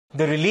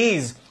the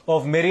release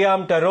of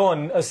Miram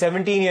Taron, a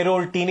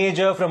 17-year-old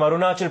teenager from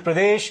Arunachal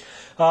Pradesh,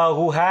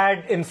 who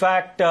had in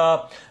fact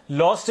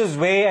lost his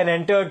way and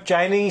entered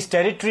Chinese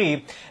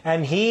territory.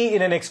 And he,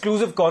 in an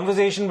exclusive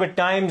conversation with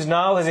Times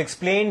Now, has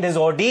explained his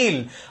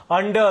ordeal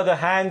under the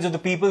hands of the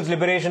People's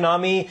Liberation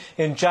Army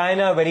in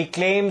China, where he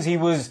claims he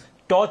was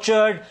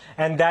tortured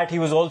and that he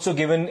was also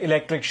given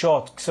electric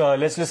shocks.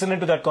 Let's listen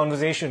into that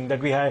conversation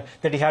that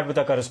he had with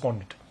our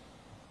correspondent.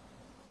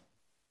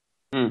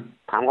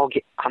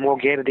 हमको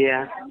घेर दिया।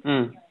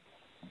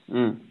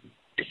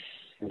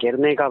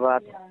 घेरने के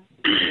बाद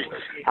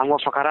हमको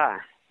पकड़ा।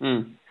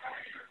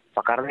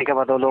 पकड़ने के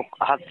बाद वो लोग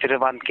हाथ सिर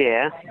बांध के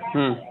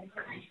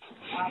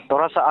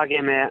थोड़ा सा आगे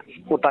में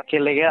उतार के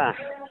ले गया।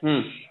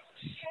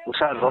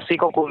 उसका रस्सी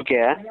को खोल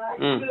के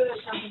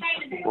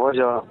वो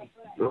जो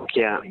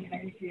क्या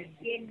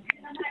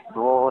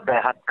वो होता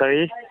है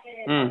हथकड़ी,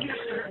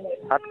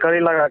 हथकड़ी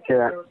लगा के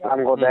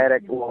हमको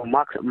डायरेक्ट वो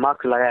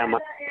मास्क लगाया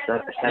सर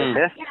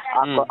पे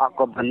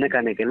आपको बंद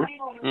करने के लिए।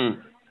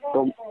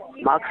 तो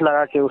मास्क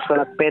लगा के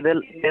उसका पैदल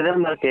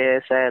मार के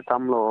शायद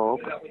हम लोग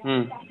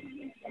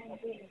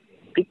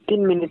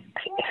 15 मिनट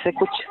ऐसे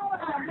कुछ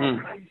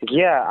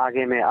गया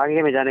आगे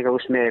में जाने का।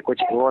 उसमें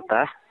कुछ वो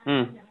था,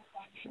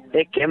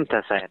 एक कैंप था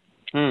शायद।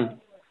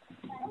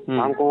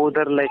 हमको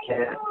उधर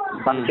लेके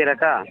बांध के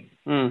रखा।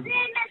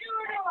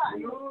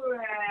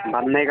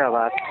 बांधने के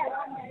बाद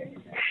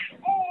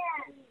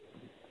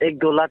एक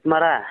दो लात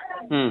मारा।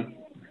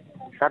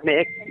 साथ में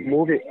एक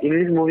मूवी,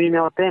 इंग्लिश मूवी में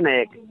होते हैं ना,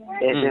 एक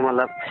ऐसे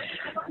मतलब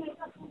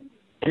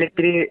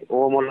इलेक्ट्रिक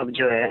वो मतलब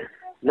जो है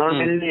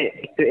नॉर्मली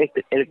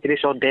एक इलेक्ट्रिक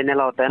शॉट देने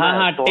वाला होता है ना।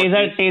 हाँ,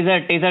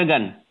 टेजर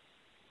गन।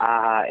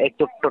 हाँ, एक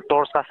तो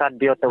टॉर्च का साथ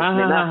भी होता है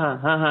उसमें ना।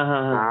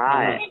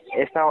 हाँ,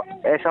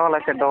 ऐसा वाला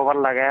से दो बार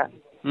लगाया।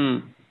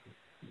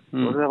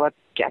 उसके बाद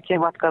क्या क्या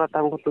बात कर रहा था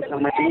हमको तो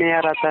समझ नहीं आ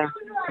रहा था।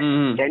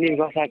 चाइनीज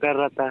भाषा कर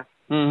रहा था।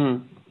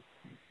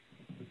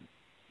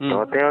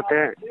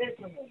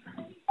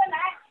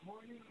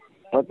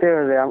 होते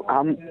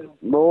हम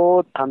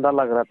बहुत ठंडा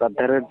लग रहा था।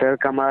 डर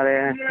का मारे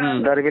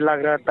डर भी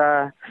लग रहा था,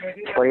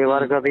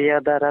 परिवार का भी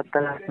याद आ रहा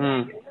था।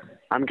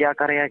 हम क्या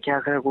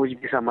करें कुछ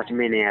भी समझ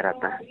में नहीं आ रहा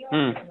था।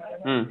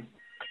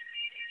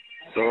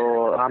 तो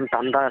हम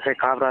ठंडा से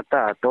कांप रहा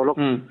था। तो लोग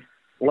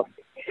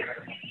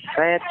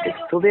शायद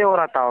सुबह हो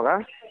रहा था होगा,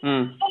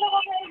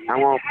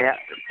 हमको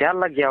प्यार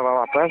लग गया होगा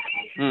वापस।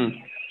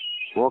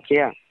 वो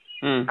किया,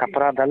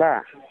 कपड़ा डाला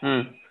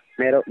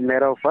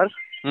मेरे ऊपर।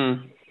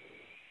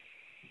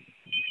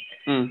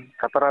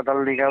 कपड़ा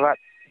डालने के बाद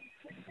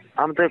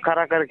हम तो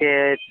खड़ा करके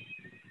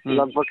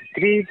लगभग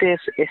 3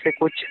 days ऐसे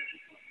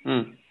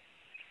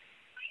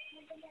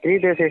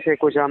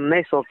कुछ हम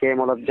नहीं सो के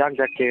मतलब जाग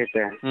के रहते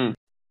हैं।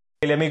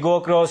 Let me go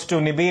across to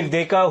Nibir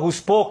Deka, who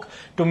spoke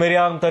to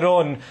Miram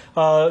Taron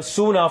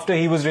soon after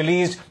he was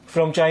released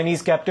from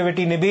Chinese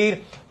captivity. Nibir,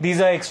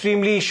 these are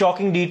extremely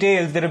shocking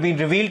details that have been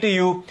revealed to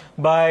you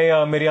by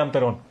Miram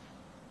Taron.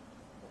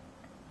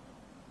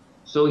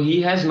 So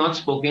he has not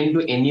spoken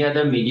to any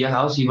other media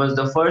house. He was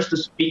the first to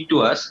speak to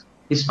us.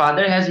 His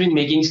father has been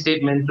making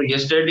statements. So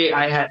yesterday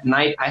I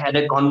had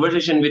a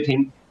conversation with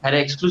him, had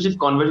an exclusive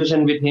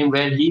conversation with him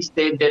where he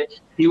said that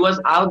he was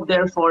out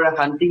there for a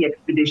hunting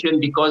expedition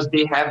because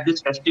they have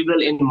this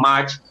festival in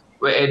March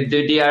where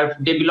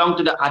they belong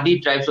to the Adi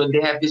tribe. So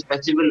they have this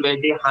festival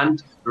where they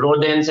hunt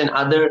rodents and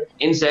other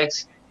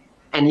insects.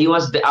 And he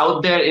was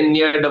out there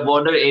near the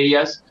border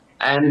areas.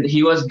 And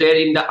he was there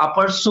in the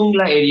Upper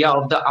Sungla area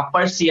of the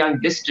Upper Siang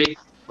district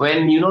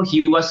when, he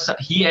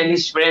and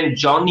his friend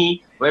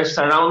Johnny were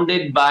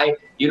surrounded by,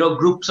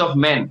 groups of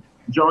men.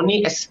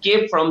 Johnny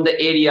escaped from the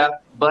area,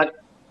 but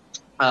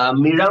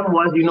Miram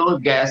was,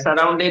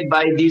 surrounded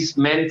by these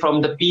men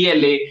from the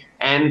PLA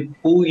and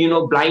who,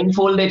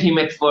 blindfolded him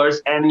at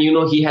first. And,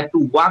 he had to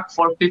walk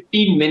for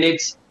 15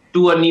 minutes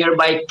to a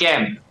nearby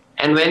camp.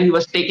 And when he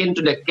was taken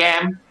to the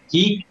camp,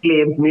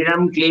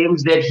 Miram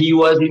claims that he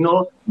was,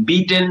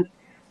 beaten,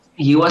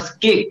 he was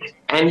kicked,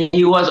 and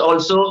he was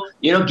also,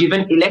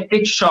 given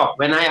electric shock.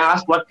 When I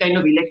asked what kind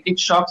of electric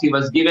shocks he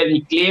was given,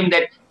 he claimed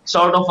that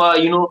sort of a,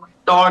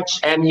 torch,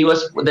 and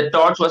the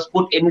torch was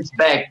put in his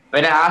bag.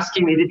 When I asked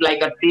him, is it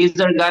like a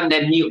taser gun?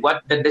 Then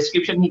what the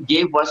description he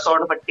gave was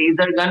sort of a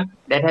taser gun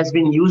that has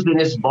been used in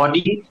his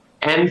body.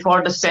 And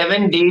for the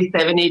 7,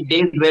 8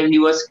 days where he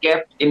was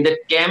kept in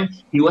that camp,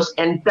 he was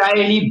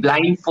entirely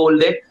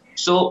blindfolded.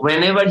 So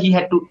whenever he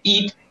had to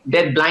eat,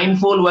 that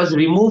blindfold was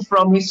removed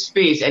from his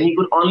face and he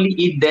could only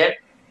eat there.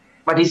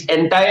 But his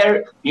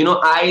entire,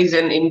 eyes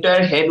and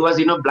entire head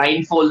was,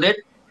 blindfolded.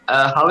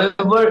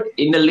 However,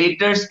 in the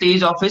later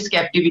stage of his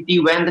captivity,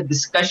 when the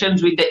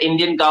discussions with the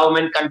Indian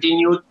government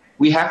continued,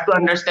 we have to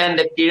understand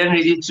that Kiran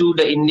Rijiju,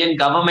 the Indian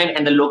government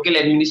and the local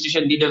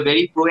administration did a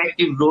very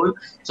proactive role.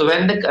 So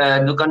when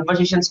the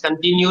conversations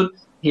continued,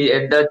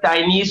 the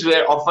Chinese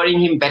were offering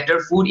him better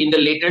food in the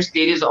later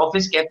stages of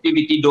his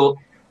captivity though.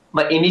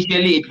 But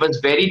initially it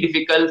was very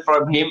difficult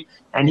for him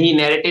and he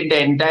narrated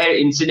the entire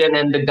incident,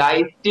 and the guy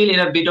is still in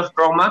a bit of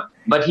trauma.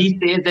 But he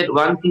says that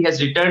once he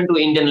has returned to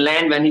Indian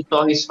land, when he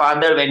saw his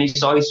father, when he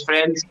saw his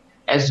friends,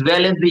 as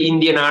well as the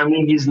Indian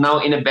Army. He's now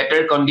in a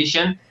better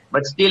condition,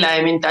 but still I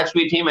am in touch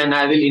with him and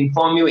I will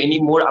inform you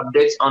any more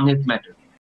updates on his matter.